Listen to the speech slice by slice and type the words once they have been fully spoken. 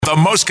the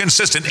most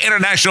consistent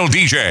international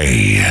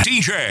DJ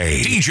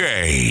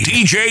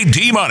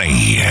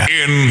D-Money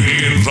in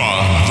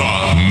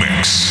the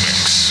mix.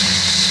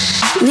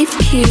 Lift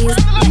keys.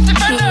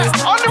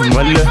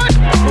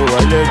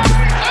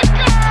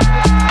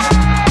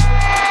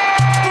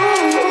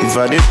 If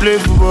I dey play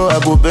football, I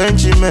go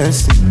bench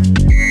Messi,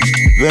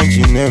 bench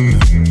Neymar,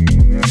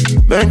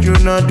 bench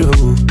Ronaldo.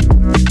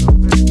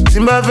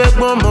 Simba fẹ́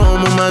pọ́n mọ́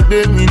ọmọ máa gbé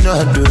mi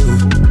náà dò.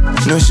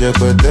 No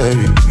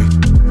ṣẹpẹtẹrì,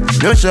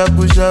 no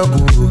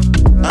ṣakúṣakú.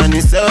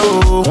 Àníṣe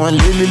o, wọ́n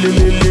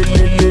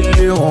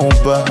lé wọ́n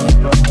bá.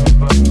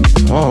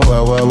 Wọ́n wá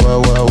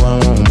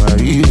wọ́n máa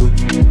rí o.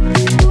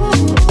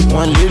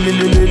 Wọ́n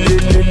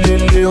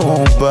lé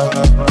wọ́n bá.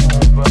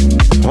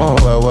 Wọ́n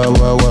wá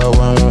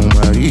wọ́n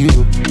máa rí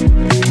o.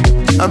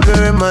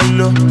 Abẹ́rẹ́ máa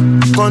lọ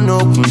kọ́nà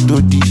òkun tó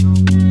di.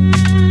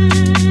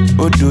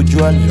 Ó dojú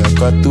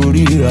àlàkà tó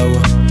ríra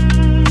wa.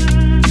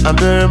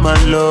 Abẹ́rẹ́ máa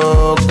lọ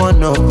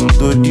kọ́nà òkun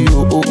tó di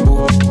òpó.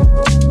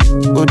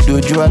 Ó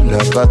dojú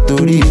àlàkà tó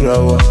ríra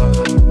wa.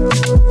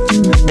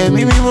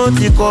 Ẹ̀mí mímọ́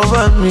ti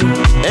cover mi.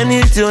 Ẹni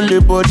tí ó lè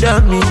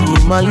bọ̀dá mi ni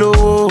máa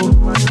lówó,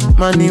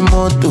 máa ní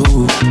mọ́tò.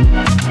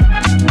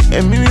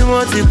 Ẹ̀mí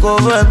mímọ́ ti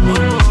cover mi.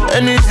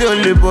 Ẹni tí ó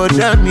lè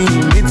bọ̀dá mi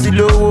ní ti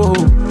lówó,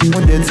 mo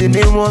dẹ̀ ti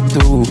ní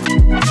mọ́tò.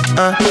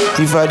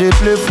 If I dey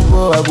play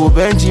football, I go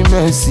bench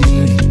Messi,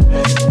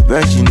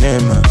 bench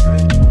Neymar,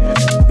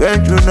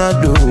 bench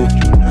Ronaldo.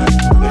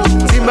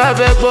 Tí bá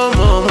fẹ́ gbọ́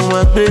mọ́, mo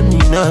máa gbé mi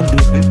náà dò.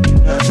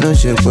 No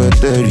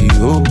ṣẹpẹtẹrì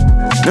o,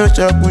 no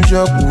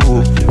ṣakúṣakú o.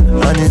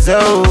 Àníṣe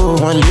o,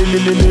 wọ́n lé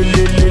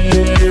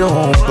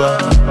wọ́n bá.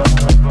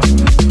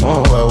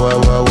 Wọ́n wá wọ́n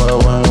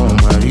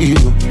máa rí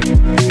o.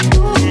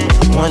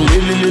 Wọ́n lé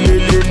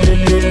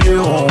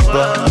wọ́n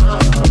bá.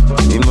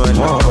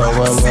 Wọ́n wá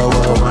wọ́n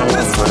máa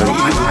rí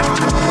o.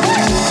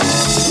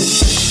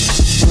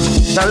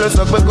 Ta ló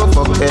sọ pé kò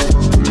fọ̀kẹ́?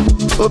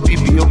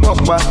 OPP ó pọ̀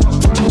pa,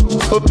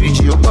 OPG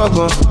ó pọ̀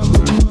gan.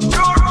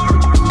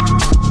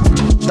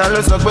 Ta ló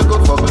sọ pé kò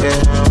fọ̀kẹ́?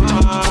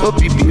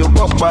 OPP ó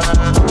pọ̀ pa,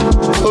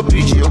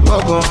 OPG ó pọ̀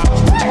gan.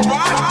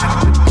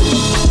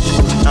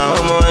 Àwọn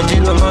ọmọ ají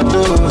ló mọ́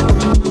tó,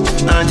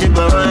 ají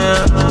bàbá yẹn,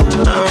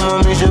 àwọn ọmọ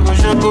mi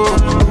ṣokúṣokú.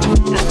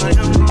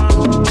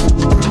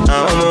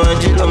 Àwọn ọmọ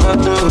ají ló mọ́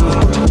tó,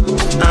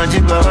 ají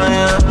bàbá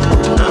yẹn,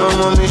 àwọn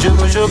ọmọ mi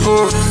ṣokúṣokú.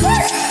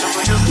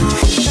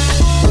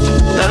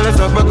 Ta ló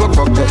sọ pé kò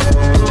fọ̀kẹ́?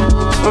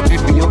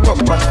 OPP ó pọ̀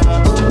pa,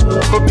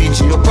 OPG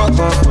ó pọ̀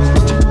gan.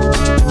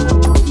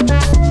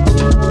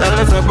 Ta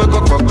ló sọ pé kò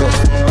fọ̀kẹ́?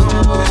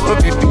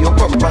 OPP ó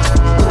pọ̀ pa,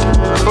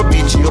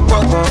 OPG ó pọ̀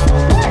gan.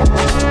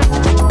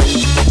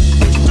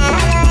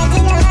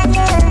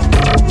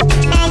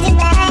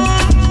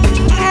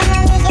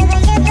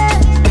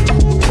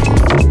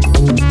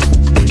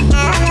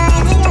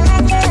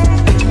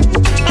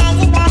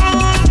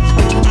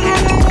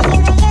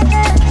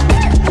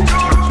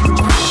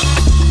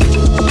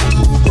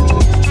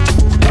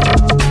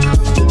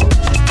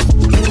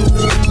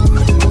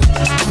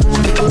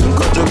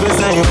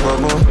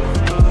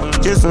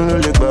 Jésù ló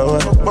lè gbà wá,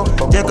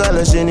 jẹ́ ká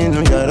lọ ṣe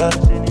nínú yàrá.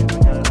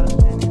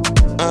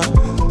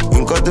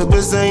 Nǹkan tó gbé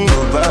sẹ́yìn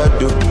ò bá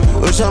dò,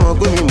 ó ṣàmọ̀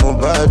pé mi mò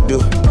bá dò,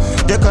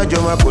 jẹ́ ká jọ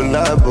máa kò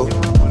láàbò.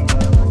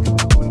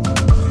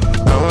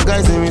 Àwọn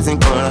gáìsì mi ti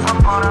kànra,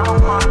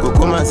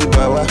 kòkó máa ti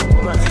bà wá,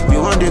 we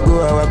wan dey go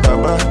our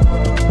baba.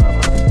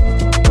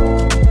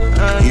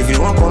 If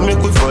you wan come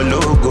make we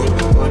follow go,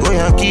 go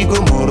Yankee go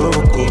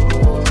Morocco.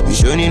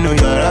 Ìṣó nínú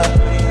yàrá,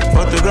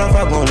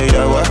 photographer gan lè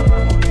yà wá.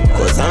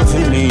 Cause I'm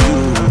feeling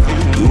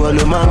you. You all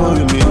the man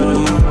with me.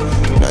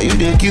 Now you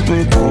they keep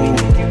me cool.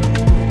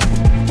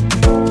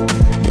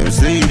 Them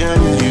say you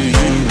done you.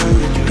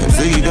 Them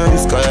say you done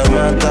this sky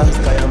amata.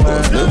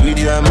 Cause no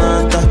video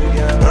amata.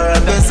 Or I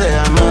can say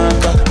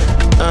amata.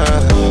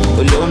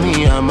 Follow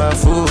me, I'm a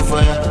fool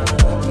for ya.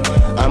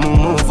 I'm a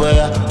move for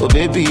ya. Oh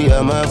baby,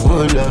 I'm a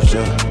full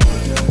option.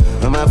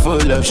 I'm a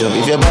full option.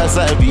 If your boss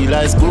I be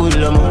like school,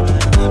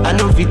 I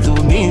know fit to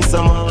mean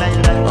someone.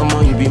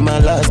 You be my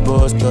last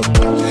boss stop.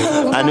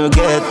 I no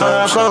get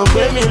much. Come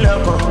pay me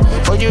loco.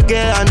 For you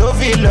get, I no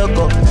feel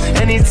loco.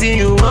 Anything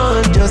you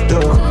want, just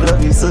talk.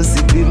 Love you so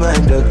sick, be my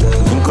doctor.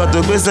 Nǹkan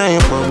tó gbé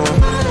sẹ́yìn pọ̀ mọ́.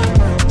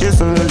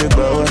 Jésù ló lè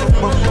gbà wá.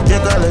 Jẹ́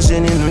ká lọ ṣe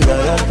nínú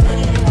yàrá.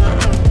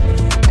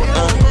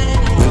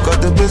 Nǹkan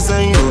tó gbé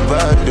sẹ́yìn ò bá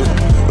dò.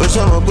 Ó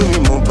ṣàmọ̀ pé mi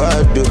mò bá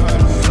dò.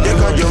 Jẹ́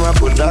ká jọ máa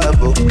kò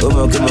láàbò.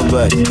 Ọmọ kí mo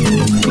bá yìí.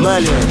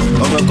 Million,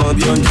 ọmọ kan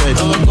bí 100.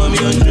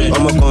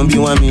 Ọmọ kan bí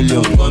 1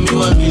 million.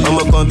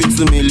 Ọmọ kan bí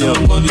 2 million.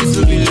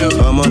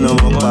 Ọmọ náà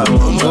mọ̀ pa.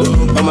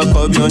 Ọmọ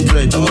kan bí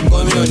 100.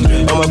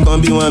 Ọmọ kan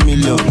bí 1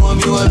 million.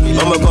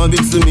 Ọmọ kan bí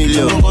 2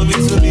 million.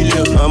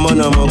 Ọmọ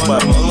náà mọ̀ pa.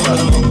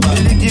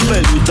 Mílíkì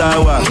pẹ̀lú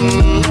táwà,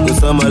 kò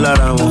sọmọ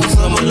lára wọn.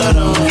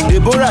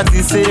 Deborah ti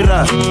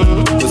Sarah,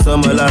 kò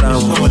sọmọ lára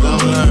wọn.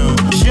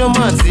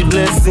 Chioma àti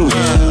Blessing,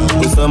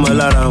 kò sọ́mọ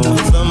lára wọn.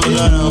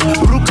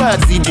 Rúkà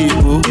àti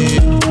Dèbò,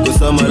 kò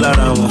sọ́mọ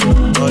lára wọn.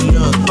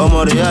 Ọmọ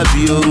rẹ̀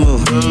àbí Omo,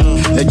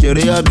 ẹ̀jẹ̀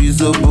rẹ̀ àbí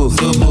Zobo.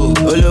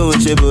 Olóhùn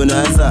ṣe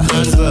bonanza,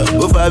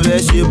 ó fàbẹ́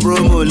ṣe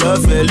promo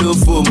lọ́fẹ̀ẹ́ ló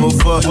fò mo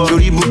fọ́.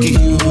 Yorí Bukky,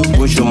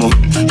 kò ń ṣọmọ.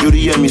 Yorí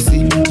Yẹ́misí,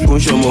 kò ń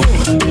ṣọmọ.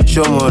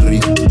 Ṣọmọ rè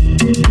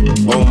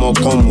ọmọ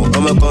kan mọ̀,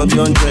 ọmọ kan bí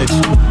 100,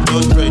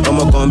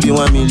 ọmọ kan bí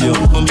 1 million,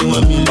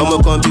 ọmọ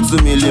kan bí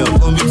 2 million,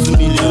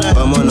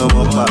 ọmọ náà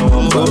mọ̀ pa,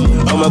 ọmọ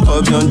kan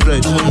bí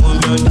 100,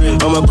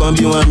 ọmọ kan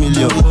bí 1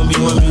 million,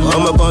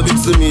 ọmọ kan bí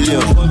 2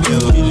 million,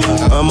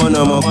 ọmọ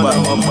náà mọ̀ pa.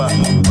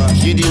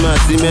 Chidinma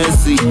àti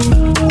Mercy,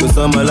 kò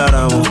sọ́mọ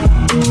lára wọn.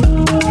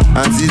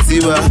 Àǹtí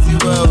Tiwa,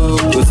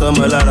 kò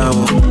sọ́mọ lára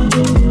wọn.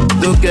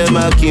 Tókẹ́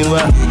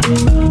Mákinwá,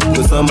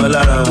 kò sọ́mọ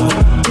lára wọn.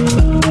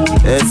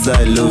 Ẹ̀sà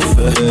ló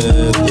fẹ́,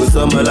 kò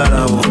sọ́mọ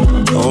lára wọn.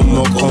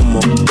 Ọmọkọ́mọ.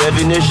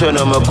 Definition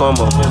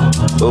ọmọkọ́mọ,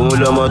 òun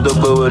lọmọ tó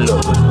gbówó lọ.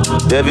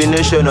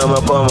 Definition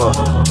ọmọkọ́mọ,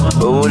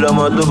 òun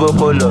lọmọ tó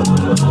gbókó lọ.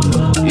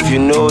 If you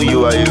know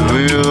you are a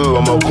real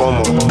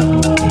ọmọkọ́mọ,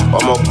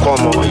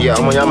 yeah,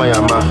 ọmọ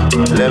yamayama.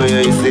 Let me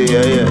hear you say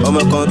yeah. Ọmọ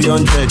kan bí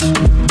 100,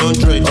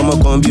 ọmọ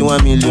kan bí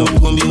 1 million,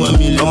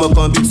 ọmọ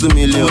kan bí 2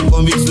 million,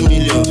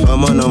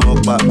 ọmọ náà mọ̀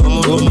pa.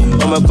 Ọmọ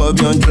kan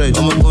bí 100,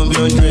 ọmọ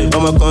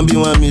kan bí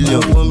 1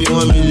 million,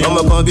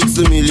 ọmọ kan bí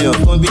 2 million,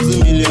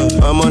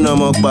 ọmọ náà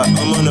mọ̀ pa.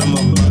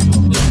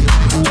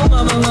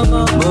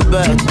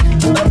 Mohbad,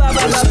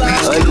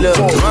 ọlọ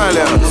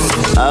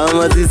àwọn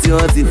ọmọ títí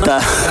wọn ti ta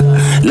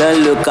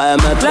lọ́nlọ́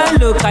kayamata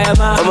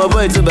ọmọ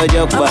bọ́ọ̀ tó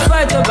bàjẹ́ pa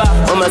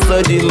wọ́n máa sọ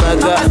di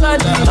maga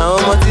àwọn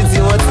ọmọ títí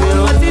wọn ti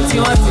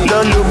rán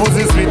lọ́nlọ́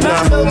pussy sweet na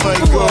oh my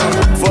god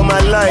for my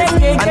life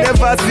I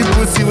never see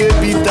pussy wey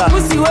bitter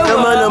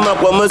normal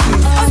pọ̀ mọ́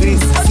sweet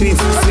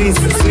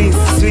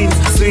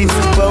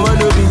pọ̀ mọ́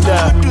no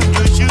bitter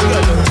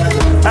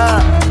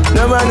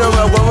normal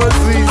pọ̀ mọ́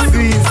sweet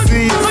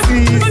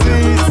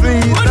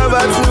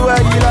number 2 why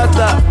you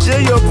lata ṣé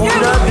yóò kú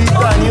náà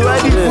bitter ni why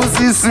the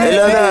pussy sweet na.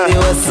 Hello baby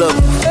what's up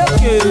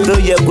no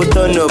yẹ kó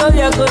turn up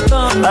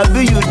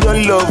abi you don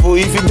love o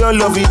if you don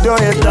love you don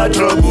enter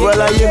trouble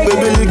alaye pe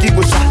Miliki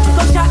kò ṣá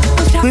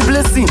pe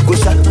Blessing kò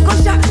ṣá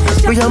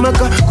pe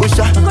Yamaka kò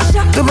ṣá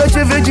tó bá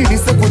ṣe fẹ́jì ní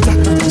sẹ́kù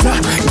já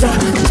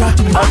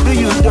abi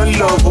you don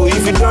love o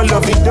if you don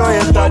love you don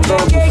enter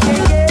trouble.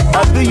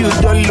 Abi you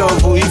don't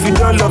love o if you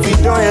don't love you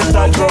don't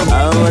enter trouble.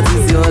 Àwọn ọmọ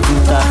títí wọn ti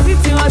ta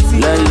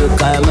lọ́nlọ́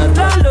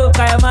kayamata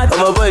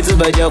ọmọ bọ́ọ̀ tó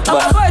bàjẹ́ pa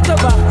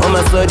wọ́n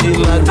máa sọ di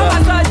maga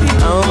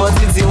àwọn ọmọ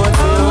títí wọn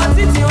ti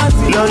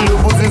rán lọ́nlọ́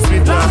pussy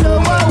sweet na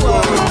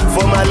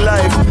for my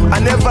life I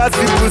never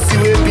see pussy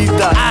wey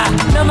bitter.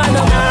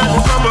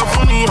 Ọmọ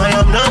fún mi I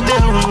am not a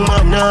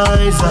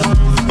womanizer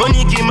ó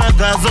ní kí n máa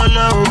ga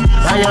zọ́lá o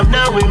I am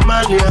now a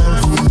malian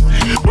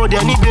mo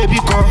dẹ̀ ní bébí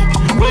kan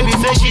wébi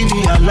fẹ́ ṣì ní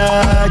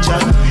alájà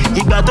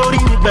ìgbà tó rí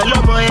mi pẹ̀lú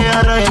ọmọ ẹ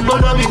ara ẹ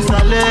gbọ́dọ̀ bí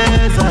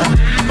sàlẹ́sà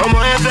ọmọ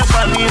ẹ fẹ́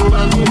pa mí o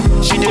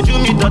she dey do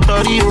me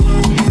tọ̀tọ̀rí o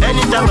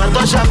anytime I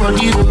touch her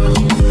body o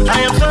I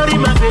am sorry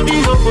my baby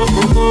o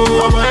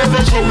ọmọ ẹ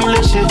fẹ́ ṣe mí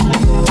léṣe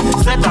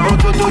sẹ́tà àwọn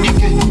tó torí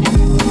ké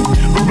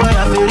rúbọ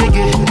ya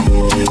fèrèké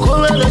kó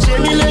wẹ́ lọ ṣe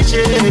mí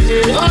léṣe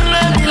ó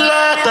lẹ́bi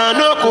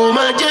látàná kò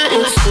má jẹ́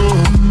èso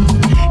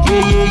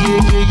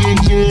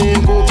yeyeyeyeye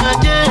kò má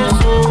jẹ́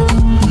èso.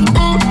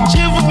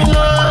 She for me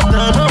love, I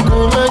don't go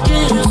like it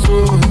so.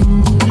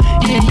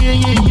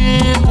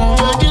 Yeah, go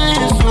like it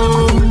so.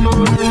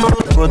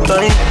 Go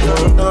time,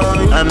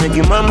 I'm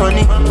making my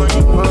money.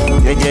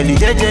 Jejeli,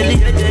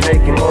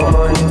 making more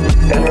money.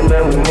 And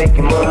then we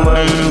making more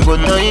money. Go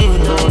time,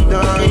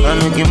 I'm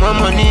making my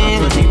money.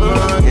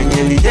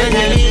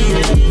 Jejeli.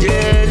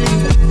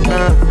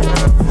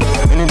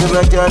 Ẹni tó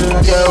bá jẹ́ ló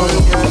jẹ́ o,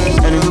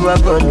 ẹni tó bá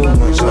kọ́ ló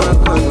mọ̀ ṣọ́,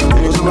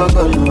 ẹni tó bá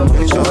kọ́ ló mọ̀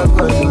ṣọ́,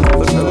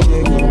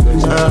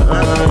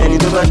 ẹni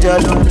tó bá jẹ́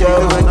ló jẹ́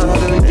o,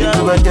 ẹni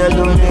tó bá jẹ́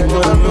ló mọ̀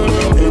ṣọ́,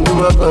 ẹni tó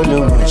bá kọ́ ló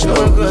mọ̀ ṣọ́.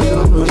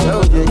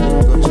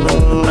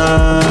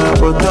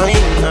 Kò tán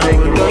yín,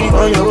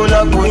 ọ̀yọ̀wó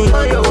lápò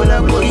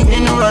yín,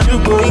 nínú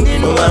àdúgbò yín,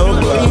 àwọn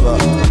kò yín,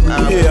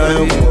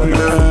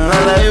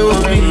 aláyé wo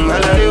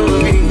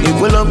bí,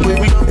 èkó lọ pè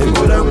bí,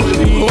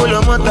 owó lọ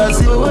mọ́ta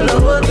sí.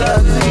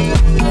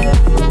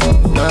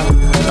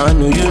 I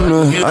know you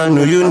know.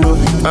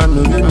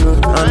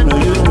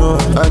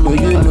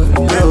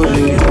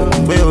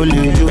 Where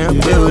only you.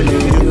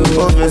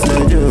 Oh, fẹsẹ̀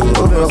jò,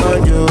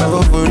 ó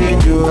forí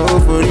jò, ó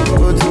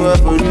tún wá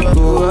forí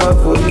kó,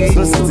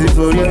 tún sì ti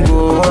forí kó,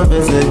 wọ́n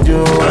fẹsẹ̀ jò.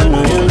 I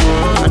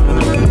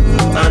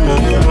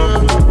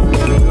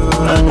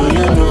know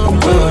you know.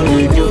 Where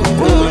only you.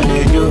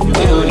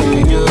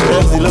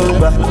 Rẹ́sì ló ń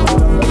gbà,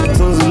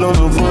 tún sì ló ń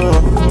mú fún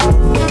wọn,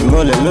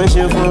 ìmọ̀lẹ̀ ló ń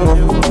ṣe fún wọn.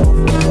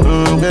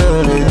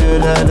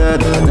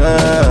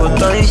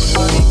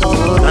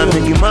 I'm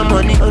making my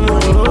money.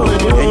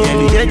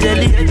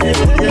 Jelly.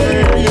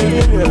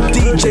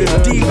 DJ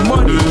D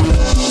Money.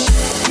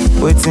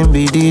 Waiting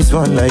be this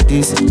one like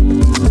this.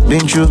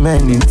 Been through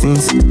many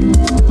things,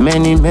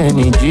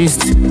 many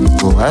gist.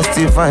 Oh, I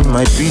still find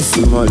my peace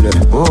in all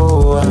that.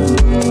 Oh,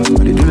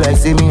 but they do like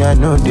say me, I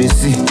know they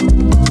see.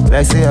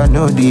 Like say I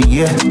know the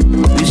year.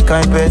 Which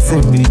kind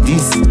person be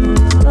this?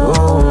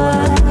 Oh,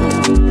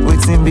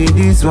 waiting be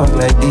this one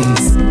like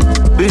this.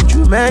 Been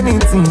through many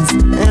things,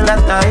 and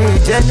like I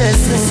hate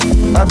Genesis.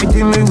 I be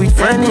dealing with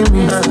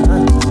enemies.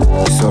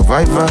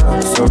 Survivor,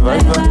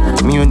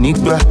 me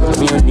unique,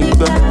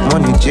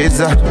 money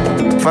chaser,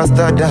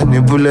 faster than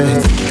a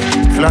bullet,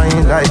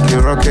 flying like a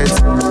rocket.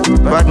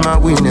 Bad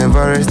man we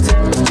never rest,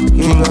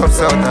 king of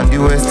south and the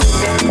west,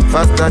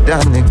 faster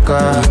than a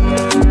car,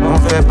 on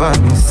fait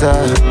banissa,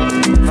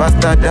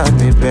 faster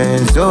than a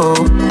Benz. Oh,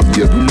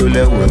 you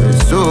below level,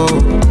 so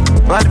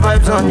bad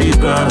vibes on the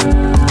ground.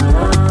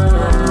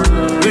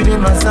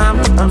 Reading my psalm,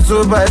 I'm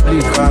so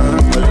biblical.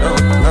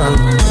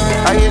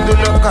 I ain't to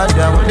look at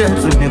them, them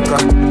to nigga.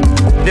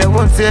 They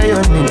won't say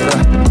your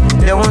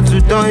nigga. They want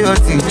to turn your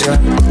teacher.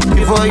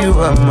 Before you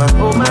are my,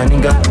 oh my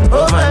nigga,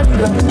 oh my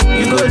nigga.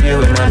 You go there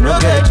when I no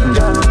get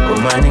ginger. Oh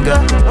my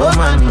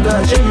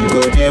nigga, say you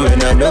go there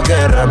when I no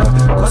get rubber.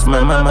 Cause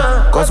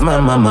my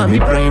mama, be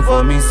praying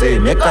for me, say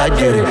make I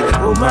get it.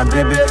 Oh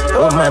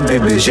my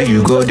baby, say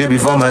you go there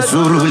before my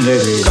suru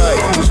lady.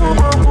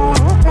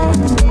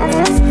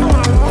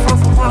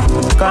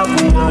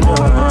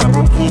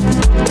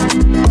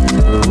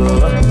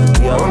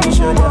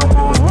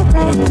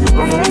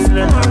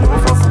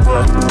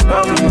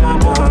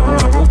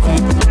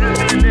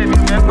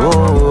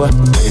 Oh,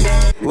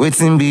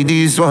 waiting be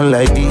this one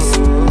like this.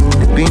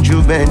 Been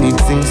through many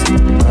things,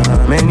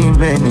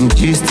 many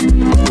gist.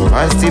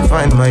 I still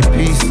find my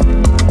peace.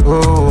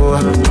 Oh,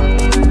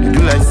 you do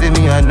like say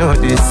me, I know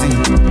they see.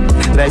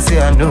 Like say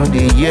I know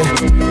they hear.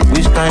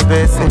 Which kind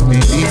person be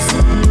this?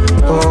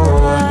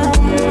 Oh,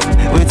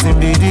 waiting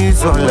be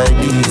this one like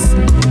this.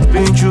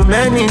 Been through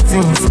many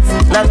things,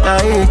 like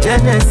I hate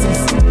Genesis.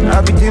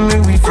 I be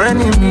dealing with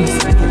enemies.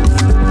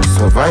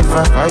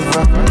 Survivor,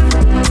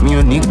 me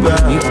unique.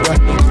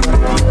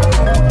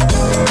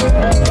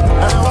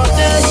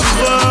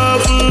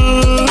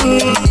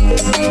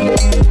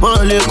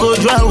 Wọ́n lè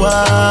kojú àwa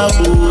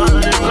o.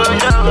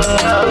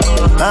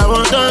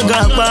 Àwọn tó ń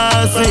ga pa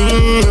sí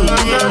i.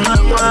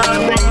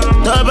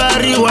 Tó bá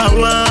rí wa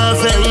wọ́n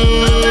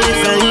fẹ̀yìn.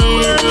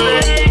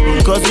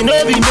 Cause you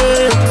know be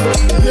made.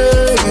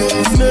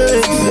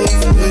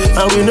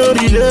 And we no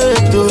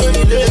relate to.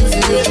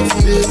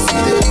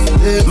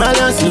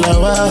 Malasi la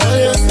wa,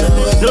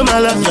 no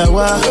malasi la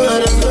wa.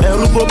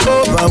 Ẹ̀rù popo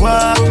bà wá,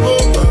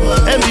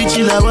 MBG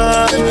la wa.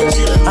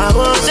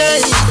 Àwọn tẹ́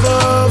ìfọ́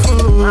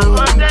fún.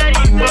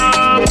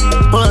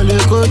 Wọ́n lè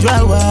kojú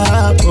àwa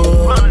pọ̀.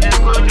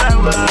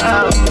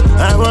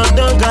 Àwọn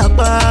tó ń ga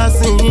pa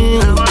sí i.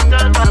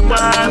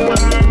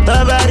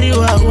 Tọ́ba rí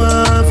wa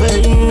wọ́n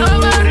fẹ̀yìn.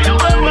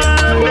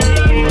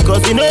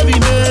 Cause you know be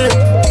made.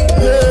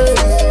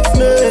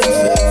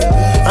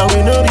 And we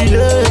no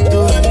relate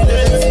to.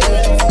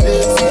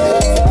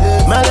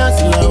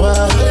 Malasi la wa,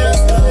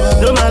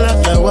 no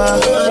malasi la wa.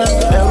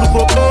 Ẹ̀rù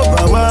popo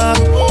bà wá,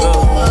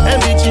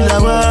 MBG la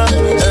wa.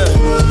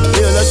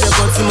 Mi ò lọ ṣe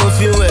kan tí mo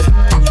fi wẹ̀,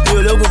 mi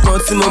ò lóògùn kan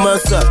tí mo máa ń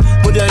sà.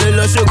 Mo dẹ̀ lè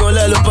lọ ṣògùn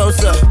láì ló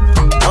pàǹsà.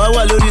 Àwa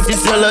wà lórí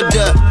títí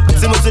ọlọ́dà.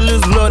 See me to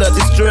lose blood at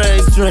this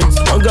strength.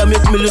 Hunger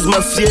make me lose my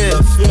fear.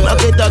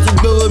 Market out to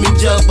go with me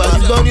jump. But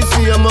you don't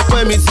see I'm up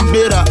when me to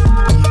better.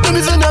 Let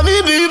me say that me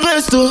be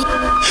best too.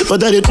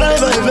 But I dey try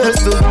my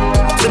best too.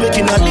 So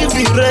making I live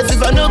the rest.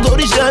 If I no go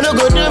rich, I no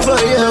go there for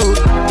you.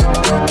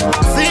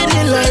 See the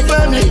life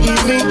family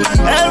giving.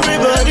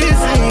 Everybody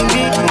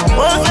singing.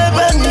 One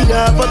favor me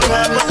up,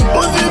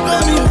 one favor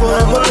me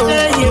for. One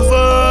day you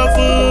for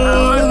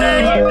food.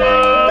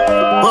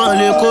 One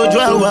day go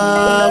drive.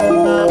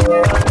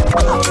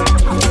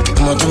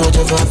 I'm do what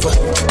you want for.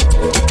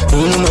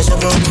 You know my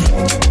shabba.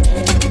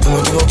 I'm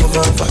do what you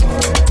want for.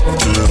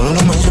 You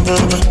know my shabba.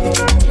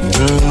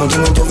 I'm do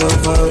what you want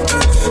for.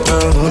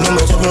 You know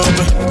my shabba.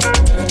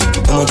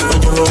 I'm do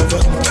what you want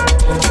for.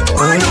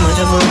 You know my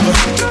shabba.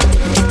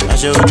 I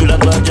show you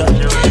like Raja.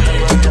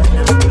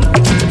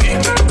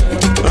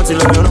 Until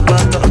I'm not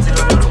bad.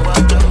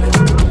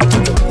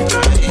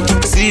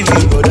 See me,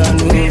 but I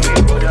know.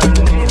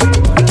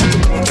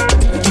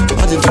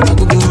 Until I'm not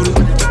good.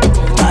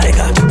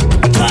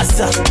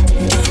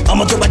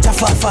 I'ma go back to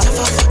Fafa.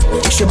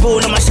 Shebo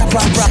no ma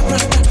shapapa.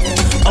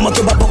 I'ma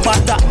go back to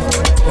Pata.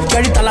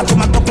 Very tala to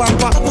my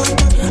papa.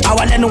 I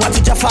want to know what to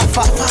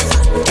Jafafa.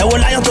 I will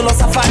lie to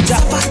Los Afaja.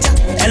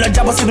 Hello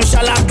Jabos in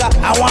Shalaga.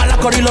 I want la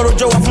corridor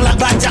Joe from La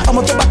Baja.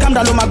 I'ma go back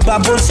to my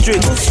Babo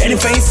Street.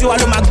 Anything you see, I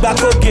my back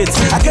gate.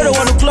 I can't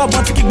want to club,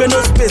 but to keep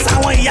no space. I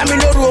want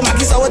Yamilo room, I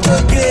kiss our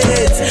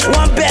gate.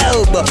 One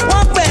bell,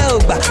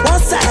 one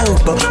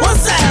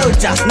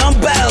side, no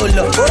bell,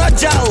 or a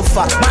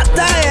jaufa.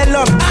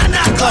 Matayelom,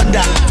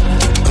 Anaconda.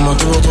 I'ma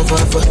do what you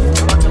want for.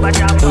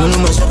 You know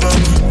my shop.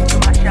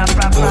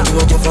 I'ma do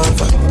what you want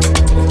for.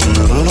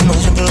 You know my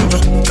shop.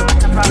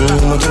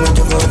 I'ma do what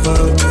you want for.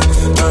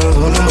 You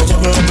know my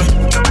shop.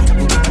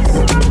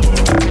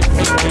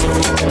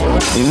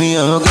 Me,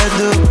 I'ma get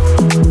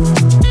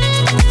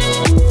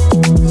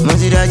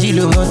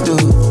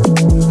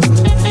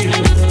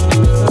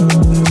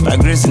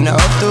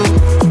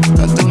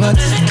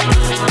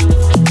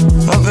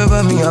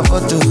your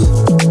photo.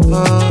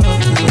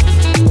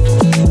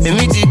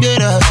 Èmi ti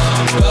gbéra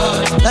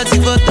láti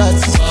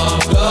 4:30.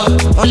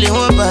 Only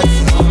one party.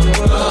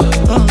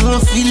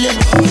 Feel it.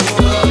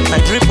 I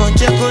drip on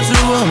check go to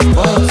one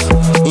boss.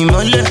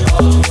 Ìmọ́lẹ̀.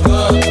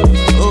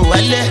 Oh,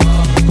 wálẹ̀.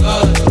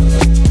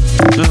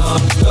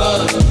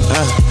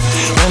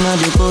 When I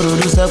dey go to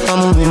this up, I'm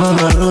moving on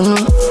my run.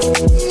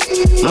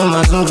 Mama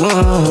don't go.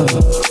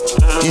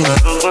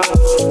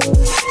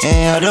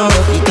 Yeah, I don't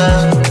work it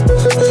tired.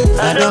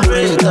 I don't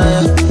pray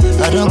tired.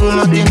 I don't go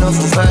nothing off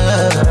for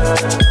fire.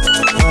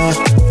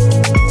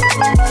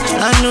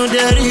 I know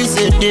there is a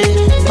day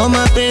all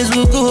my pains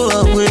will go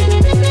away.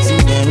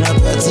 See then I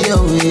party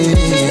away.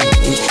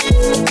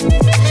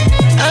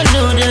 I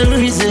know there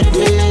is a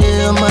day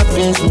all my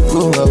pains will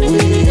go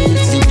away.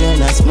 See then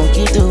I smoke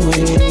it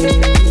away.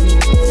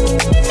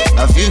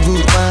 I feel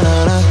good,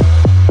 banana,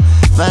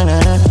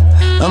 banana.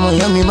 I'm a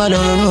yummy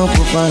mother, no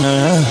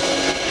banana,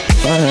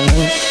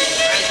 banana.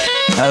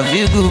 I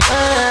feel good,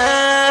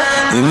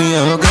 give me a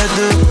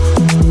gato.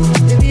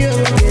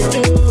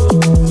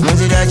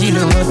 Mazida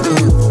moto.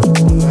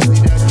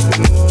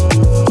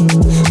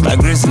 My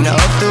grace in the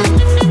auto,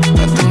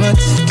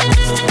 automatic.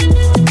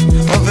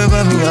 One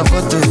favor me a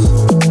photo.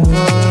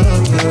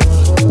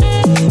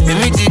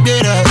 Èmi ti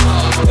gbéra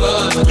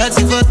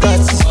láti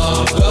 4:30.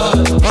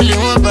 Only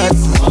one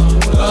party.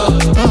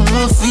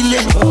 Feel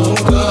it.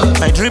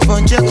 I drip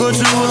on check go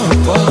to one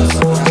boss.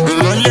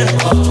 Ìmọ́lẹ̀.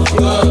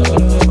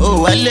 Oh,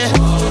 wálẹ̀.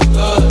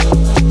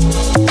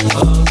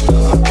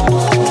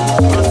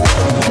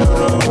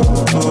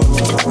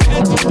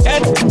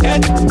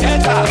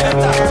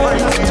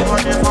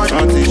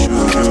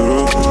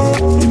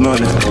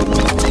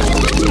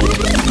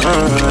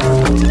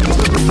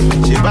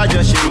 Ṣé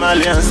bájọ́ ṣe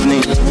Malians ni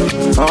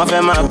wọ́n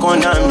fẹ́ máa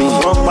kọ́nà mi,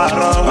 wọ́n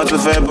parọ́, wọ́n tún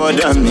fẹ́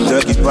bọ́dà mi,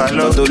 dọ́kì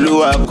palọ́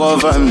tolúwa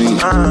kọ́fà mi,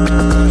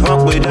 wọ́n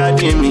pe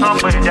dádì mi,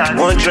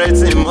 wọ́n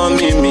tẹ́tí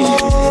mọ́mí mi,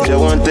 they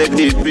wọ́n take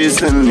the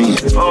piece in mi,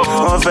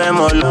 wọ́n fẹ́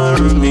mọ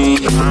lọ́rùn mi,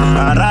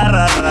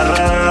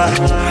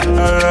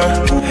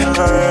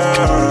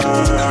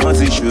 wọ́n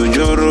ti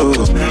ṣòjóró,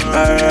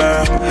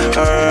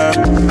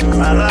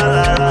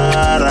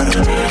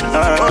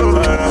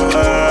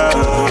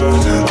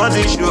 wọ́n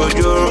ti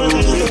ṣòjóró.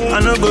 I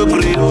no go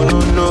green, oh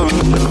no.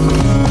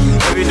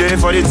 Every day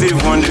for the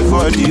thief, one day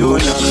for the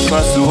owner.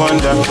 Pass to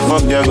wonder,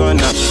 fuck their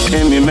gunner.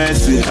 Aim me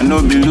Messi, I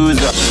no be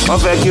loser. I'm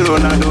faking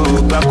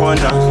Ronaldo, back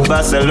under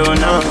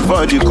Barcelona,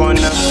 for the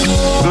corner.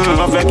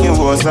 I'm faking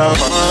Warsaw.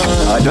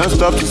 I don't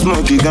stop to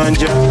smoke the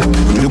ganja.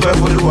 Look at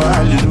Follow,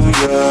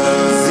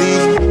 hallelujah. See,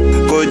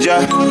 Koja,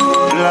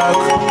 Black,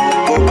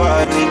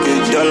 Mohbad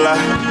Dollar.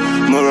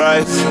 My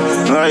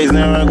rise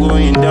never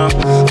going down.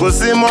 Go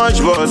see much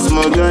boss,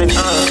 my guy.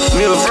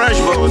 Me a fresh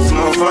boss,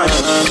 my fine.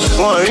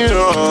 One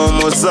hero,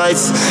 more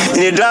sights.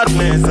 In the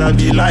darkness, I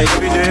be like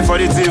every day for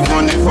the thief,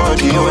 one day for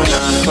the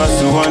owner. Pass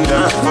to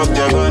wonder, fuck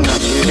their gunner.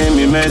 Aim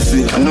me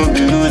Messi, I no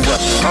be loser.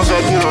 I'm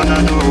faking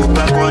Ronaldo,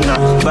 back under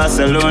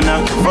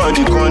Barcelona, for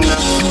the corner.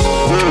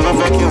 I'm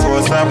faking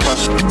Warsaw.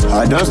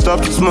 I don't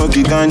stop to smoke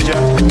the ganja.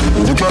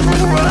 The people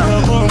who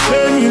are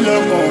pay me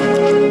love.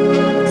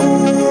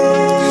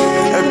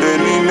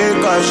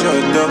 Make I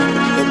shut up,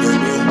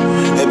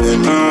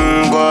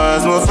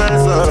 cause my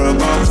friends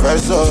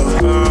are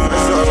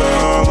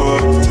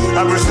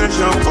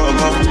appreciation for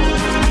God.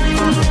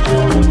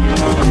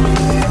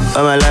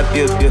 I'm a lap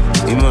yo,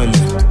 Imon.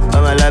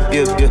 I'm a lap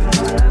yo,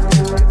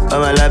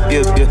 I'm a lap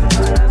yo,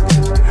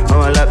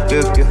 I'm a lap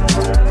yo,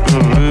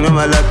 I'm a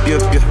lap yo,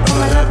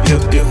 I'm a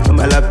lap yo, I'm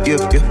a lap yo,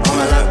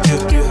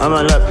 I'm a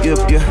lap yo, I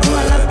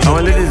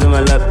want ladies on my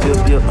lap yo,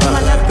 the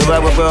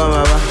Bible for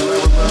my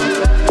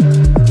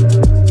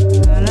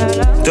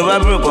to my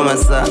broke on my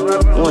side,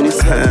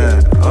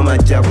 on my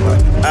japa.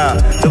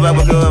 To my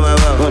broke on my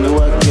back,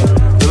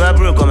 to my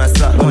broke on my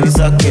side, on the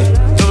socket.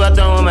 To my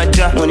down on my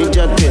jack, on the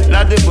jacket.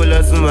 Like the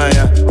bullets on my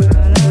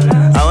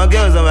I want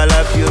girls on my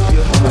lap,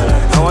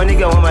 I want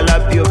nigga on my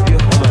lap, I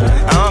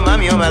want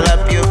mommy on my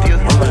lap, I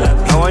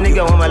want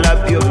nigga on my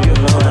lap, I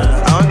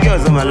want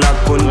girls on my lap,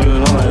 I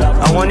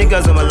want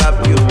niggas on my lap,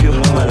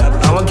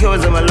 I want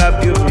girls on my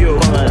lap, I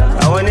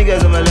want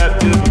niggas on my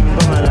lap,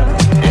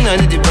 I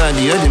need the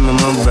body, you're the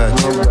mama bad.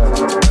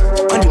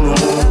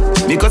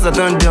 Because I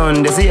turn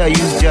down, they say I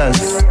use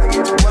jazz.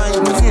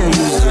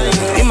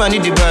 I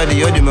need the body,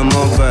 you're the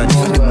mama bad.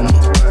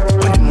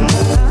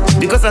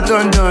 Because I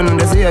turn down,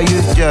 they say I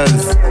use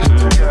jazz.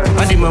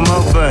 I the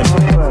mama bad.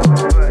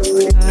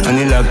 I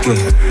need like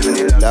it.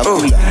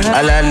 Oh,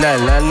 la.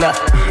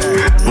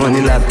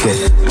 Money like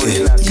it.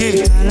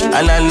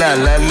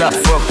 La.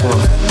 Fuck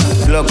one.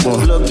 Block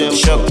one.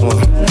 Shock one.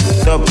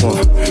 Top one.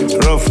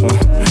 Rough one.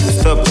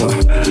 Stop one.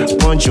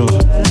 Punch one.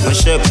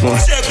 Shake one.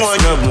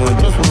 Snap one.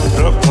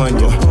 Drop one.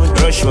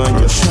 Rush one.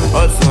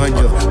 Hot one.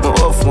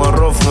 Off one.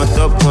 Rough one.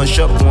 Top one.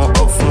 Shock one.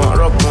 Off one.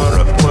 Rock one.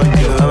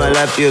 I'm a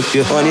lap you.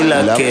 Money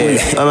like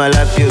it. I'm a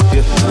lap you.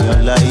 I'm a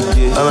lap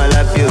you. I'm a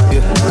lap you.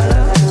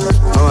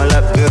 I'm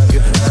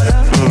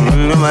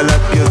a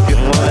lap you.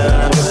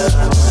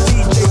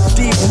 DJ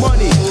Deep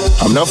Money.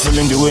 I'm I'm not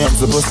feeling the way I'm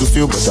supposed to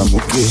feel, but I'm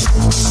okay.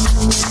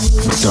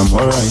 But I'm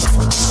alright.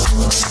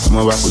 I'm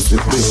about to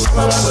sleep.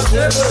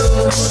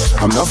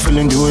 I'm not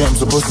feeling the way I'm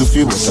supposed to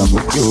feel, but I'm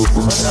okay.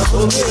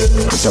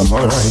 But I'm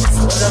alright.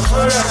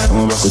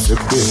 I'm about to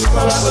sleep.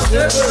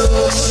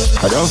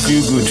 I don't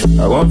feel good,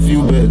 I won't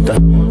feel better.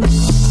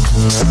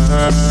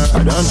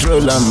 I don't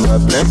troll, I'm a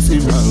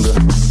plenty banger.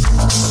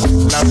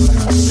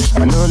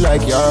 I know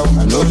like y'all,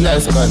 I know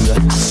like scandal.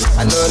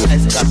 I know like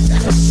scandal.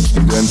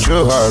 Then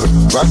throw her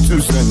back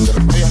to sender.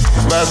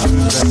 Back to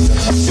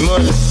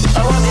sender.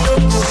 I want to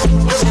look.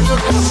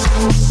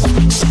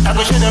 I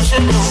go shut up,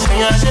 shut up.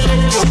 And I say let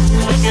go.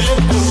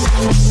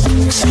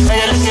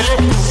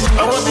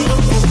 I want to look.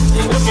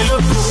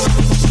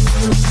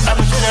 I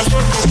go shut up,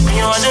 shut up.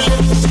 And I say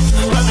let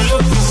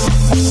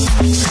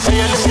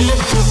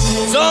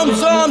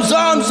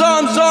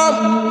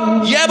Some.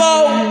 Yeah,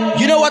 bo.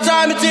 You know what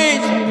time it is?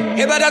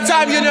 Hey, by that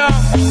time, you know.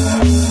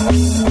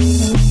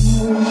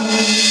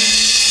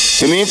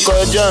 Me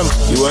call jump,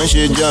 you want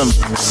she jump.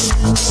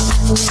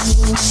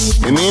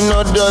 Me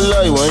not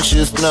dollar, you want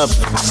she snap.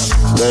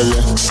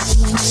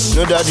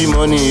 No daddy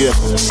money here.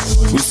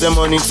 We send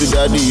money to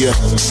daddy here.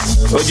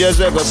 Oh just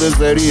like a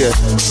pastry here.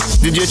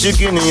 DJ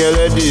chicken in your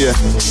lady here.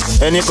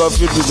 Any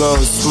coffee to go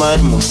smile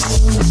mo.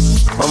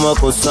 I'ma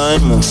go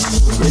sign mo.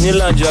 Any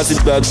land just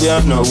sit back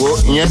there no wo.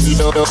 Yes you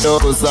don't go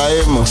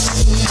sign mo.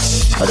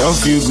 I don't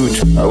feel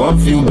good, I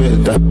won't feel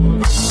better.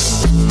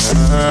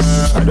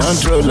 I don't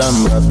troll,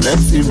 I'm a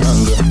plenty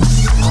banger.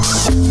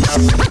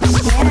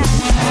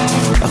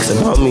 Ask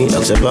about me.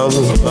 Until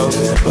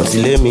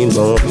let me, but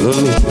won't know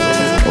me.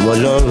 I'm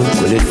alone,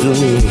 call it to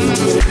me.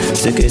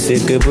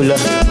 Seke bula.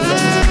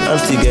 I'm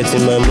still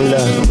getting my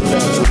moolah.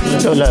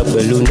 Dollar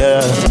pẹ̀lú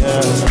náírà.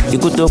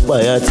 Ikú tó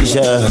pààyà ti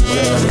ṣá.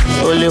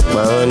 Ó lè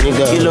pa àwọn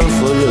nígà. Kí ló ń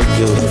fò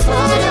lókè o?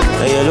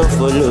 Ẹyẹ ló ń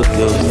fò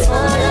lókè o.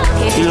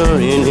 Kí ló ń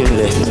rìn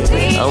nílẹ̀?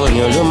 Àwọn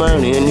èèyàn ló máa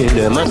ń rìn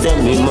nílẹ̀. Má tẹ̀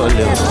mí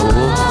mọ́lẹ̀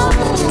owó.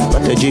 Má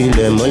tẹ̀jú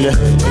ilẹ̀ mọ́lẹ̀.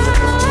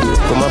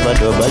 Kó má bàa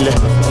dọ̀bálẹ̀.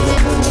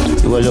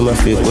 Ìwọ ló máa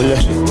fi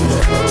kólẹ̀.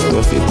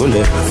 Mo fi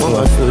kólẹ̀ fún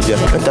wa sójà.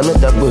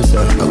 Mẹ́ta gbòòsà.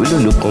 Àwílò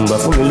ló kún bá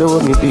fún mi lówó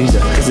mi pizza.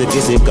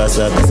 Kése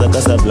kasa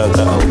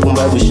blanca. Òkun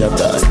bá bí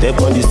ṣàtà.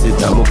 Step on the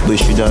seat, mo pe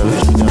ṣù dànù.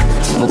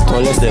 Mo kàn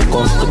lẹ́sẹ̀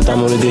kan, kó tá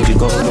mo régéjì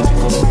kan.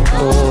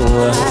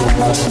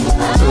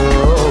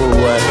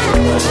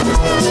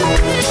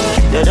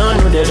 They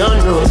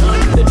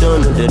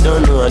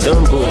don't know, I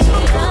don't go.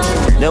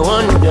 They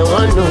want know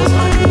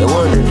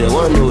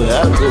where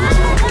I go.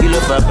 Kilo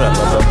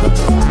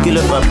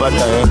papa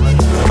time.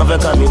 I feel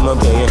like I'm in I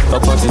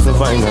want to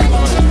survive.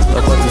 I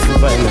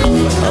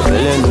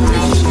feel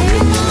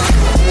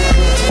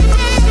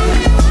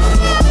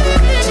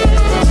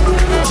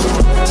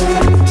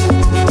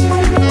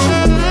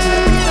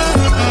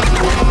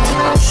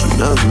she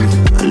love me,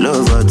 I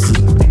love her too.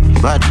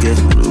 Bad girl,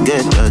 don't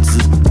get that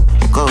too.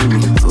 Call me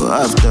for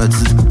after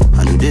two.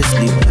 I know they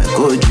sleep like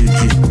old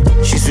juju.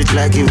 She sweet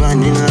like a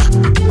vanilla.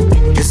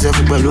 Yourself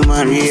a Balu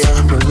Maria.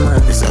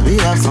 Yes, I be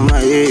out from my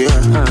area.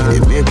 They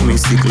make me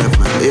sick like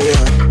malaria.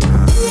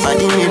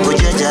 Padi mi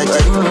boje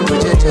jaja.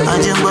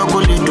 Anje gba ko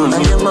le dun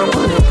mi.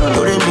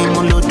 Ore mi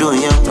mo lo dun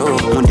yan.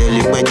 Mo de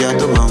le peja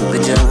to ba won.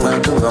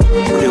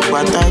 Le pa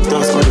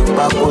Titus ko le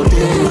pa kote.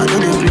 I know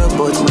the club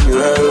but mo le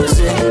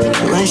rose.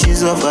 When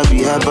she's off I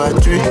be her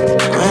battery.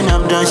 When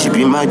I'm done she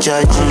be my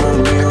charge.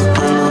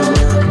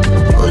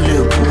 Ole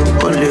ku.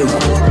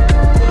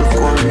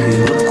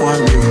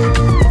 Nkwambi.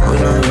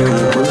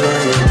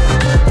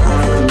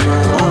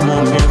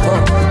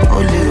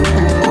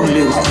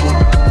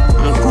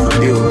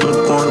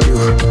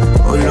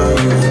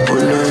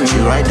 She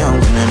ride down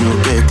when I know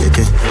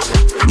keke.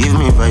 Give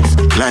me vibes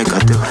like a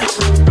tell.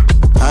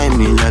 I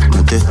mean like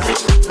my tell.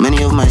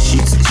 Many of my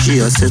sheets she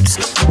accepts.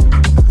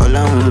 All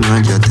I want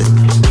my jate.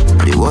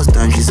 The worst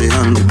time she say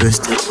I'm the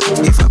best.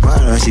 If I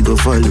para she go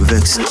fall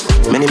vex.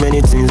 Many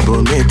things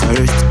but make her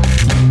rest.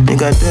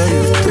 Make I tell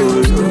you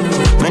stories.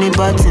 Many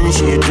bad things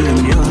she do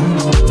me.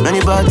 Many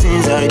bad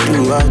things I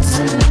do out.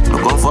 I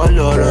can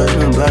follow her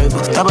on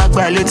Bible. Stop back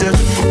by little.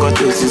 Got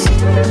to see.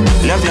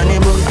 Love your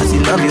neighbor as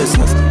you love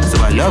yourself. So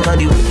I love her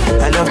the way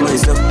I love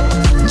myself.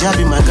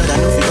 Jabby my God, I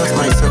know if you lost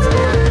myself.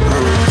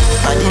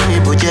 I didn't me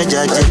boje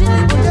jaje.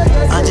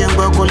 I just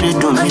go le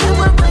do me.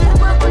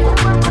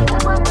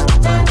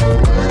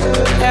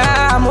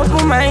 Yeah, I'm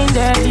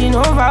open-minded,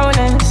 no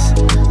violence.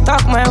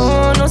 Talk my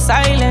own, no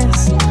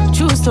silence.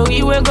 True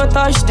story, we go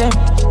touch them.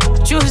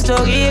 True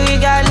story,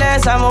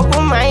 regardless. I'm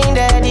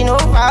open-minded, no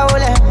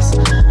violence.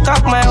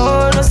 Talk my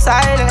own, no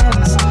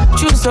silence.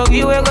 True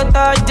story, we go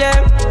touch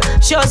them.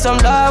 Show some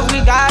love,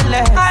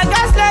 regardless. I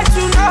just let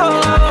you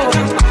know.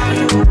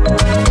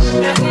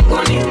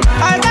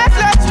 I just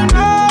let you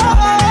know.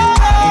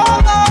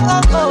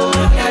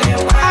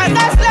 I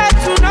just let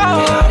you know.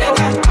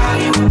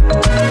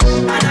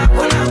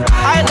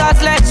 I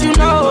just let you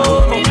know.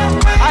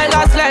 I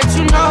just let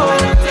you know.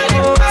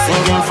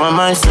 Singing from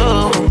my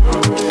soul,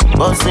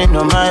 bossing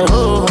on my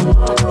own.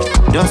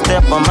 Don't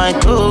step on my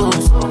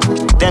toes.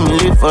 Tell me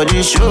live for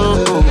the show,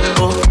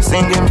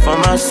 singing for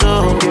my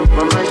soul.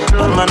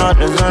 But man, not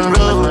the sun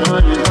road.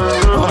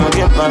 I'ma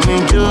get by me,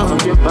 Joe.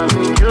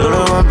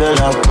 Don't want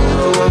Bella.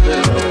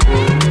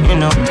 You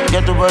know,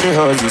 get the body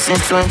hustle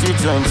since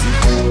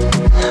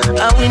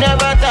 2020. And we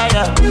never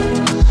tire.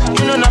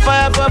 You know, not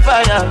fire for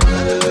fire.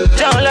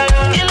 Down like,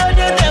 you know,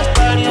 they take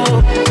party.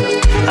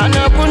 And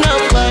I put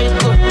up by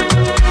go.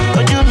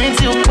 But you mean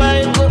to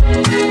buy go.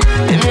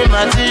 It made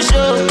my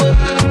t-shirt.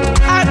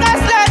 I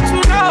just let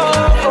you know.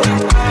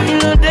 You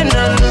know they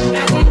know.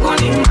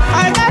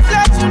 I just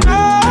let you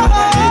know.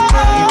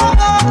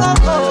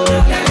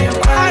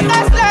 I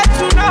just let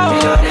you know.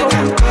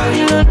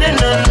 You know they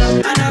know.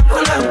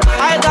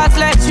 I just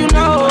let you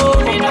know.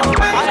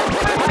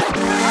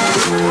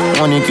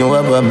 Money can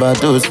wá bàbá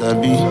tó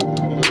sàbí.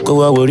 Kó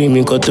wá worí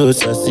mi kan tó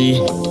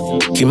sàsí.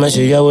 Kí má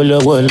ṣe yáwó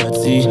lọ́wọ́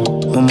láti.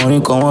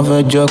 Ọmọrin kan wọ́n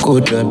fẹ́ jọ́ kó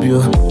dàbí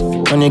o.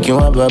 Wọ́n ní kí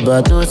wá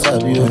bàbá tó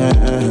sàbí o.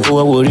 Kó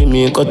wá worí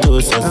mi kan tó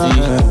sàsí.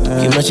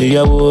 Kí má ṣe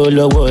yáwó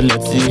lọ́wọ́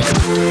láti.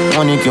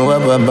 Wọ́n ní kí wá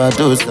bàbá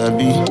tó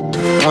sàbí.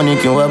 Wọ́n ní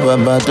kí wá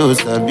bàbá tó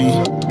sàbí.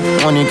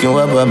 Wọ́n ní kí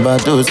wá bàbá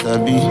tó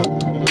sàbí.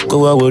 Kó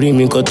wá worí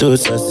mi kan tó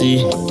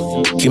sàsí.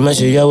 Kí má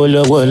ṣe yáwó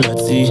lọ́wọ́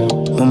láti.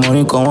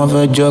 Ọmọrin kan wọ́n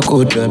fẹ́ jọ́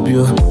kó dàbí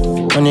o.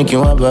 Wọ́n ní kí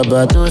wá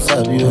bàbá tó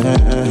sàbí o.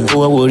 Kó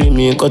wá worí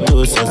mi kan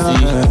tó sàsí.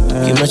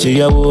 Kí má ṣe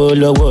yáwó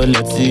lọ́wọ́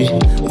láti.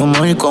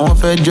 Ọmọrin kan wọ́n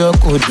fẹ́ jọ́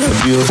kó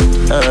dàbí o.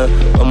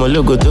 Ọmọ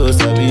ológo tó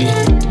sàbí.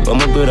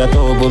 Ọmọ gbéra tó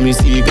wọ́n bomi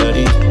sí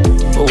gàrí.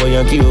 Ó wọ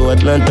Yankee o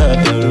Atlanta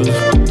Peru.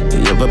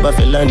 Èèyàn bàbá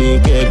Fẹlá ní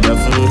kẹ́gbà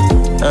fún.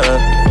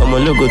 Ọmọ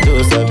ológo tó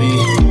sàbí.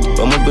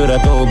 Ọmọ gbéra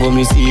tó wọ́n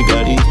bomi sí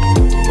gàrí.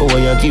 Ó wọ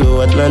Yankee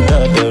o Atlanta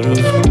Peru.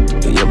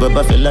 Èèyàn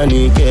bàbá Fẹlá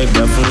ní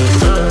kẹ́gbà fún.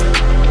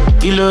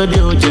 Kí ló dé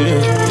o jèrè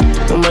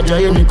o? Mo máa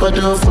jayé mi kọ́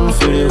tó fún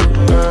fèrè o.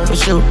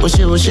 O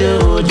ṣe o jèrè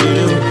o.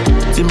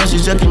 Tí bá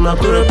ṣiṣẹ́ kí n máa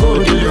kórè kó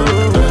délé o.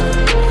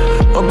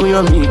 Ọgbọ́n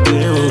yọ mi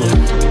kéré o.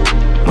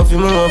 Mo fi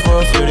mú wọn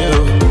fọ́n fèrè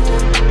o.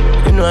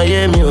 Inú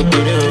ayé mi ò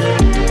kéré o.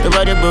 Tó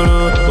bá dé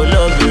gbòòrò kò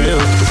lọ bèrè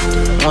o.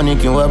 Wọ́n ní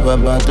kí n wá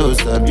bàbá tó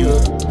sàbí o.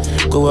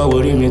 Kó wá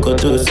worí mi kọ́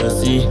tó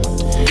sàsí.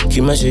 Kí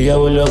má ṣe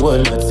yáwó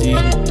lọ́wọ́ láti.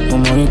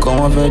 Ọmọrin kan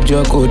wọ́n fẹ́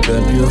jọ́ kó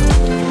dàbí o.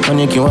 Wọ́n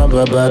ní kí wá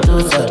bàbá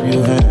tó sàbí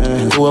o.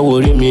 Kó wá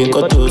worí mi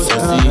kọ́ tó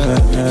sàsí.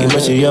 Kí má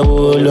ṣe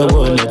yáwó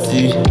lọ́wọ́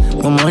láti.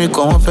 Ọmọrin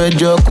kan wọ́n fẹ́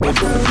jọ́ kó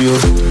dàbí o.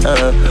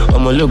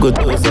 Ọmọ ológo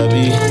tó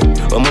sàbí.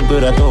 Ọmọ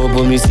gbéra tó wọ́n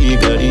bomi sí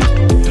gàrí.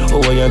 Ó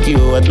wọ Yankee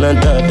o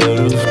Atlanta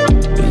Peru.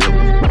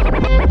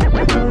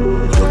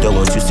 Doctor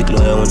want you sick,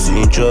 lawyer want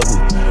you in trouble.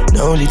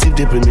 Now only tip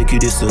they pray make you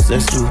this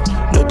successful.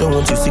 Doctor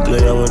want you sick,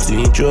 lawyer want you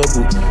in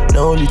trouble.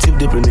 Now only tip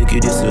they pray make you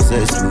this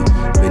successful.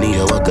 Many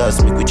hour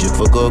gas make we check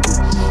for Google.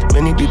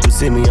 Many people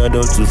say me I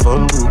don't too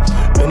fumble.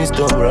 Many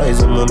storm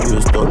rise and mommy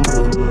will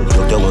stumble.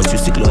 Doctor want you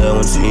sick, lawyer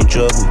want you in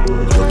trouble.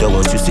 Doctor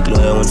want you sick,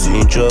 lawyer want you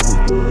in trouble.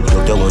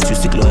 Doctor want you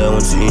sick, lawyer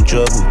want you in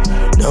trouble.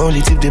 Now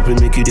only tip they pray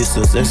make you this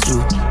successful.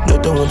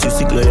 Doctor want you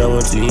sick, lawyer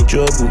want you in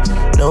trouble.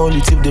 Now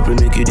only tip they pray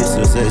make you this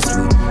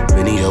successful.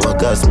 Many hour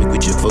gas make we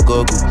check for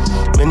Google.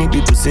 Many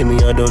people say me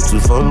I don't too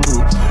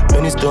fumble.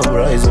 Many storm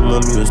rise and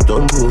mommy will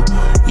stumble.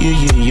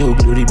 Yeah,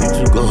 glory be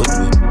to God.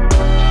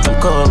 I'm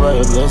covered by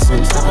your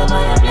blessings.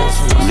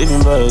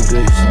 Living by your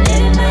grace.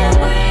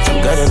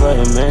 I'm guided by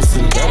your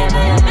mercy.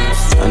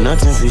 And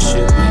nothing for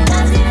shit.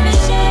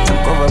 I'm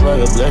covered by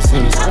your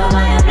blessings.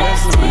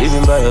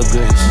 Living by your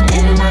grace.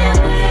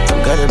 I'm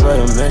guided by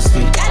your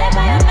mercy.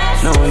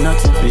 No,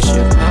 nothing for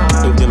shit.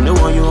 If them no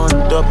one you on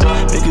top,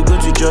 make you go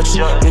to church,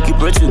 make you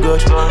pray to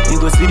God. You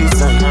go see the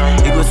sun,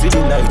 you go see the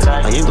light,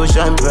 and you go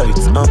shine bright.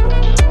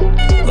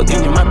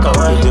 Again, you make a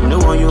while. If them no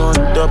one you on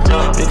top,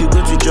 make you go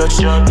to church,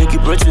 make you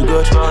pray to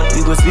God.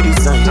 You go see the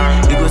sun,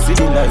 you go see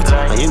the light,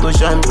 and you go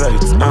shine bright.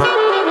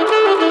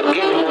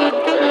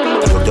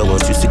 Doctor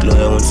want you sick,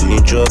 lawyer want you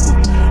in trouble.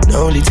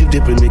 Now only tip they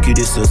pray make you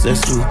this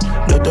successful.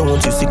 Doctor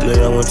want you sick,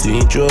 lawyer want you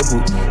in trouble.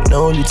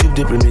 Now only tip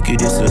they pray make you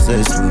this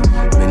successful.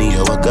 Many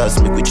hour gas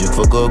make we check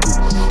for Google.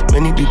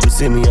 Many people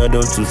say me I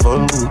don't too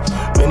fumble.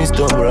 Many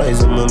storm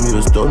rise and mommy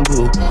will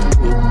stumble.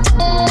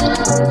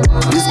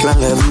 This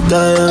can every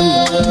time.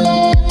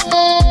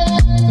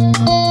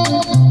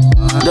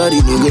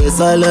 Daddy no get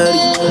salary.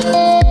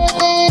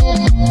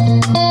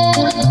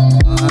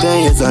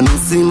 10 years I no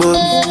see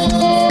money.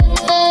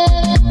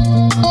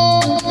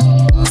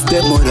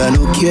 Stepmother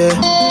no care.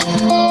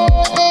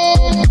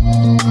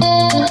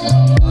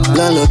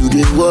 Landlord do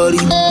they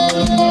worry.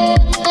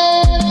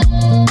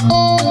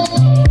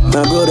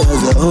 My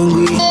brothers are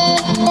hungry.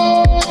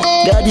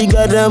 Daddy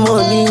got the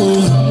money.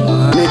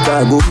 Make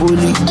I go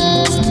poly.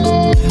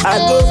 I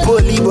go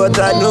poly but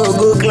I no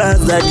go class.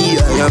 Daddy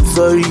I am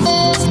sorry.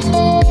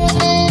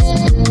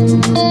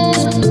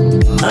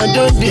 I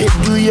don't dey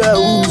do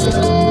yahoo.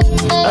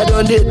 I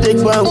don't dey take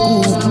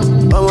banku.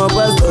 I'm a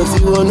pastor si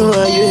wonu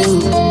aye.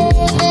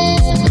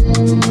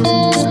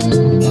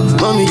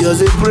 Mommy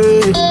just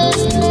pray.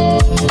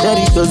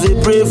 Daddy just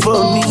pray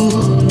for me.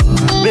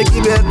 Make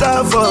it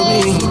better for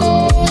me.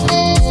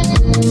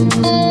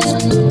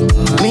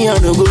 Me I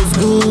no go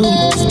school.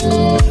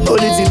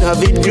 Only thing I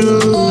fit do.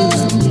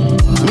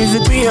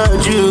 Music me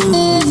and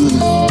you.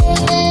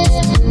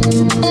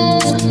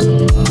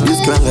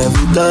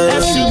 síta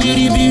ẹ̀sùn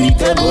biribiri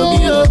kẹ́kọ̀ọ́ mi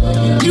o.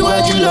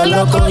 Iwájú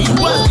lọ́lọ́kọ̀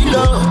ìwà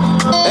kìlọ̀.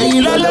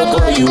 Ẹ̀yìn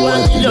lọ́lọ́kọ̀ ìwà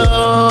kìlọ̀.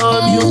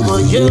 Mi ò mọ̀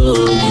yé o.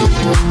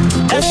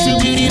 Ẹ̀sùn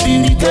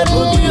biribiri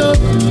kẹ́kọ̀ọ́ mi o.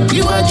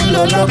 Iwájú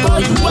lọ́lọ́kọ̀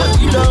ìwà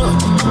kìlọ̀.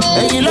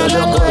 Ẹ̀yìn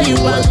lọ́lọ́kọ̀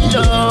ìwà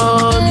kìlọ̀.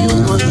 Mi ò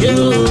mọ̀ yé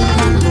o.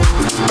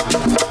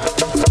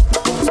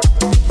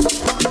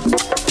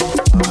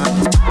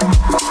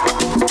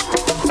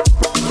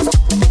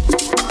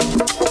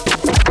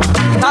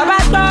 Baba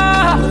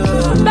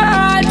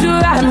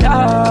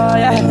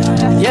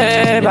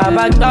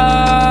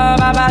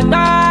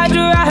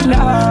gbàdúrà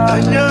lọ.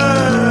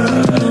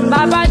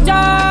 Baba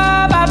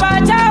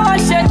jọ̀ọ́ wá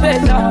ṣe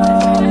tètè.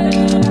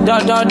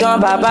 Dandan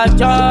baba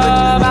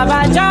jọ̀ọ́ wá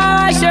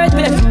ṣe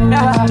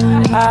tètè.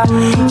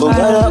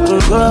 Ògbára kún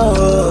gbọ́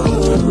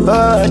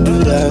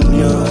gbàdúrà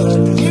mi o.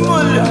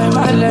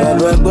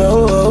 Bàbá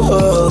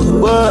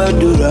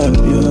gbàdúrà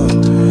mi o.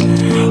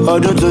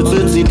 Ọdún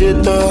tuntun ti dé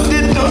tán,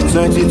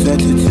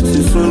 2020 ti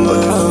súnmọ́.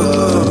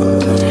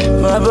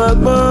 Bàbá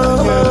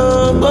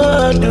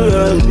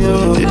gbàdúrà mi o.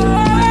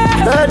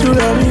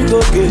 Gbàdúrà mi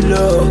gòkè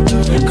lọ,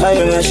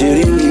 káyọ̀ máa ṣe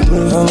rí mi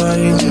mọ́.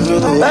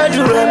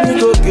 Gbàdúrà mi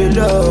gòkè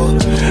lọ,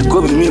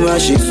 kóbi mi máa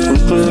ṣe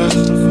sunkún.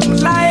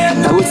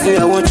 I would say I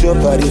want your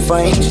body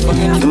fine.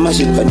 You must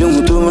be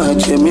doing too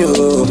much, me oh.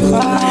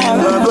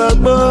 Baba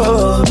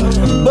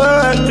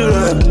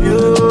gbàdúrà mi o.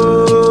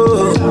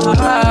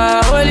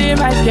 Holy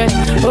Michael,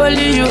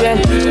 Holy UN.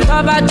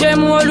 Baba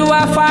jẹ́mu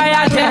Olúwa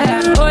fire jẹ́.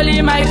 Holy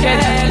Michael,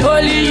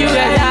 Holy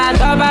UN.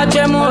 Baba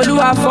jẹ́mu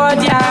Olúwa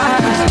fọ́jà.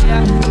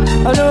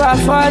 Olúwa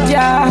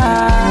fọ́jà.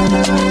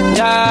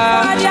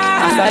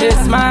 As I dey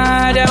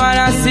smile, they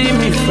wanna see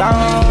me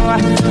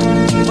frown.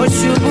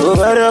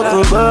 Ògbára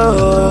kún gbọ́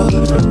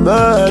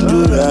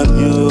gbàdúrà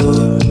mi o.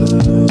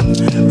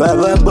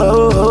 Bàbá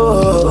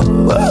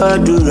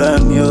gbàdúrà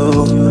mi o.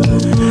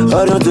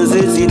 Ọdún tó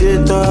ṣe ti dé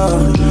tán,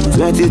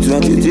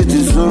 2020 ti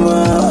súnmọ́.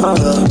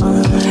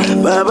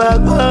 Bàbá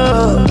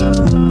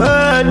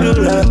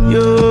gbàdúrà mi o.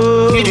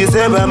 Kí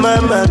December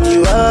máa ma kí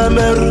wá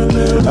mẹ́rù.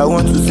 I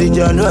want to see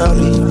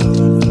January.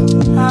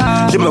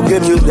 Ṣé mo pé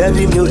mi ò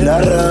lẹ́bí mi ò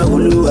lára,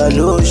 Olúwa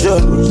ló ṣọ́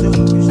mi.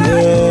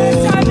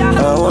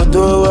 Àwọn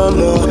tó wá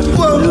mọ́,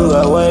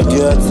 Olúwa wipe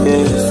your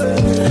tears.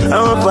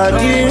 Àwọn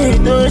pàdé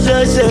tó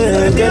ṣẹ̀ṣẹ̀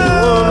kẹ́ni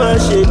wọ́n má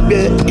ṣe gbé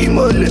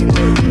ìmọ̀lẹ̀.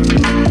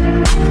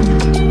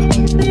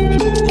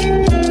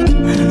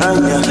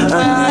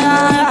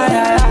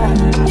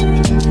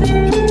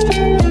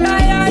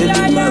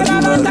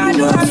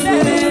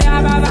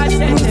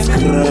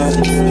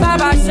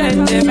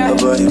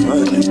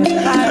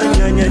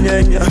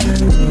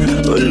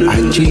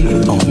 IG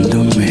on the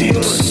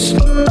mix.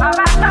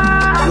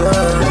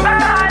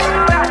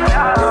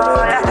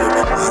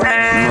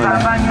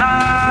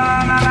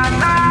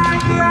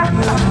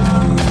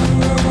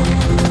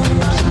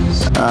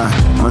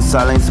 On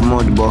silence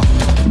mode, but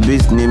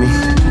beast near me.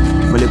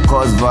 Will it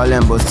cause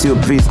violence, but still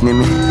peace near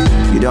me.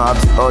 You don't have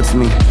to hurt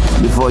me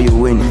before you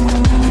win.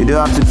 You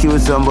don't have to kill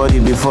somebody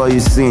before you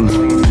sin.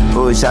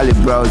 Oh, Charlie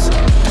Browse,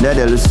 there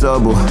they lose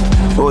sober.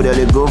 Oh, there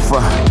they go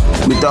far.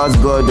 Without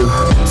God,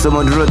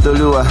 someone wrote to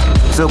Lua,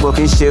 so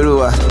cooking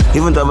Sherua.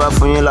 Even though I'm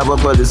from you, love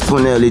up the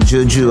spoon, early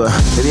Joju.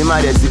 If you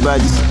might have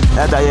bad,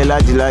 that I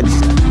laddie.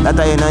 That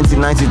I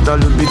 1990, all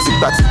the bitty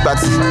patty.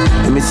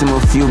 It makes me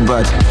feel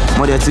bad,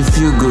 more than to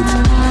feel good.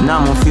 Now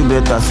I'm feel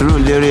better, so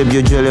really be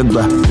a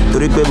jellegba. To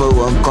repay my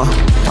one con,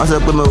 also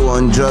put my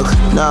one drug.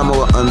 Now I'm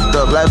on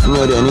top, life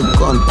more than any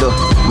contour.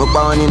 My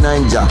power in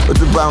Niger, but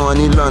to power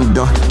in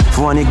London.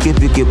 For one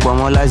keep on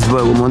my last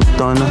boy, we want to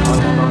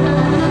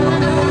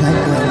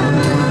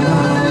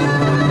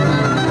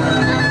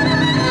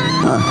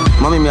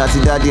Mommy me àti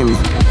daddy mi,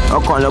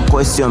 ọkàn lọ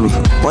question mi.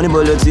 Wọ́n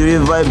níbo ló ti rí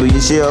vibe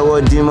yìí ṣe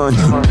ọwọ́ demon.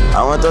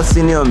 Àwọn tó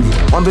senior mi,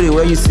 wọ́n béèrè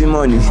where you see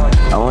money.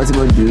 Àwọn tí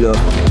mo jù lọ,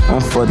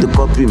 wọ́n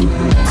photocopy mi.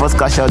 First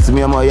cash out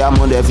mi ọmọ ìyá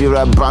mo dẹ̀ fi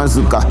ra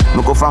branzuka.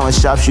 Mo kó fáwọn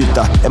sharp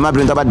shooter, ẹ má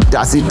bìrì tó bá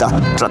dà síta.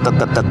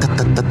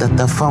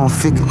 Tratatatatatatata fáwọn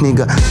fake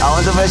nigga.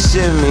 Àwọn tó fẹ́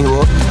shame mi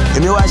wo,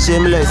 èmi wá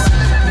shameless.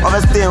 Wọ́n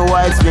fẹ́ stay in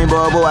white mi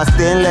but wà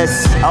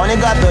stainless. Àwọn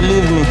nigga tó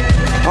leave me,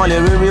 wọ́n lè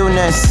rí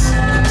realness.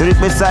 Torí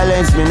pé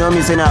silence mi know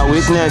me say na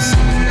weakness.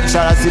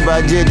 Shout out to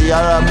Bajé, the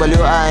Arab, Pẹ̀lú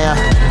Aya.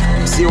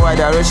 See why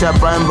the Russia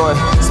prime boy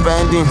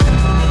spending.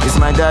 It's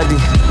my daddy,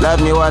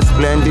 love me was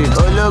splendid.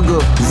 Ologo,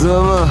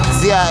 Zomo,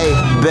 CIA,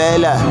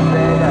 Bella.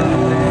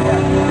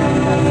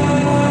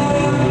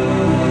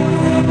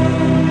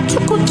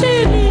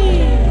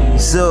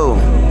 So,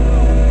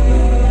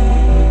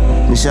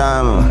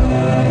 Nishama.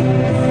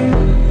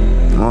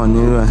 Oh,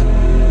 Nira.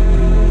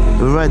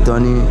 Right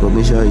on it, but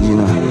be sure you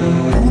know.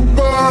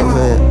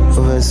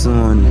 Over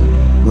someone,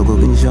 but go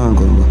be sure.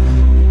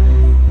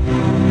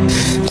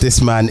 This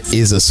man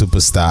is a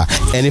superstar.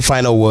 Any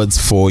final words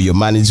for your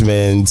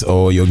management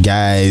or your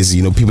guys,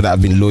 people that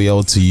have been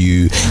loyal to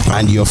you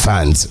and your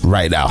fans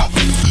right now?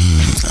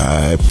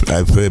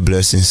 I pray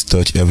blessings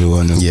touch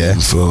everyone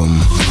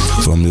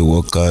from the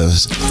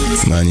workers,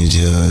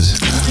 managers,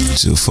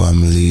 to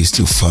families,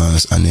 to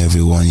fans, and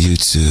everyone, you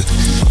too.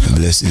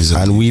 Blessings.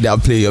 And we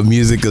that play your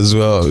music as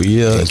well.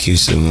 Yeah. Thank you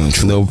so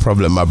much. No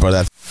problem, my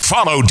brother.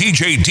 Follow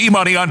DJ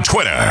D-Money on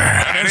Twitter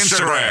and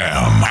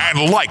Instagram.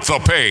 And like the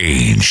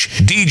page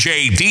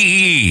DJ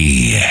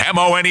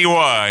DEMONEY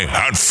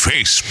on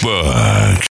Facebook.